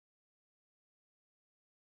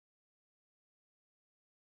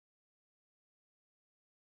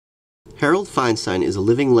Harold Feinstein is a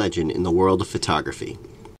living legend in the world of photography.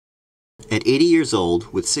 At 80 years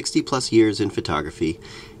old, with 60-plus years in photography,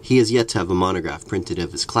 he has yet to have a monograph printed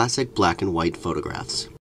of his classic black and white photographs.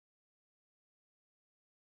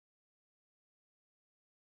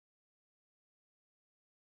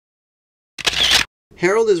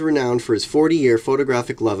 Harold is renowned for his 40-year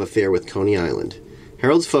photographic love affair with Coney Island.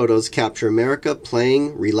 Harold's photos capture America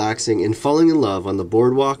playing, relaxing, and falling in love on the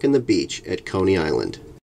boardwalk and the beach at Coney Island.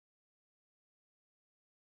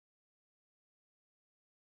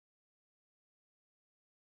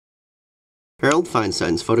 Harold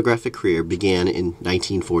Feinstein's photographic career began in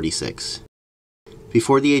 1946.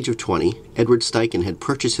 Before the age of 20, Edward Steichen had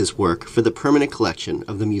purchased his work for the permanent collection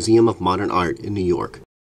of the Museum of Modern Art in New York.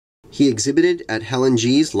 He exhibited at Helen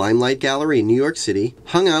G's Limelight Gallery in New York City,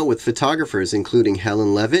 hung out with photographers including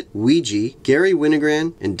Helen Levitt, Ouija, Gary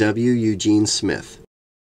Winogrand, and W. Eugene Smith.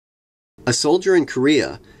 A soldier in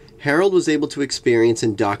Korea, Harold was able to experience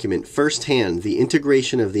and document firsthand the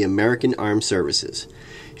integration of the American Armed Services.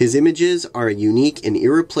 His images are a unique and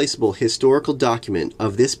irreplaceable historical document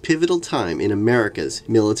of this pivotal time in America's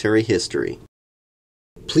military history.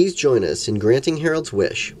 Please join us in granting Harold's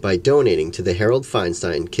wish by donating to the Harold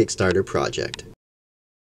Feinstein Kickstarter project.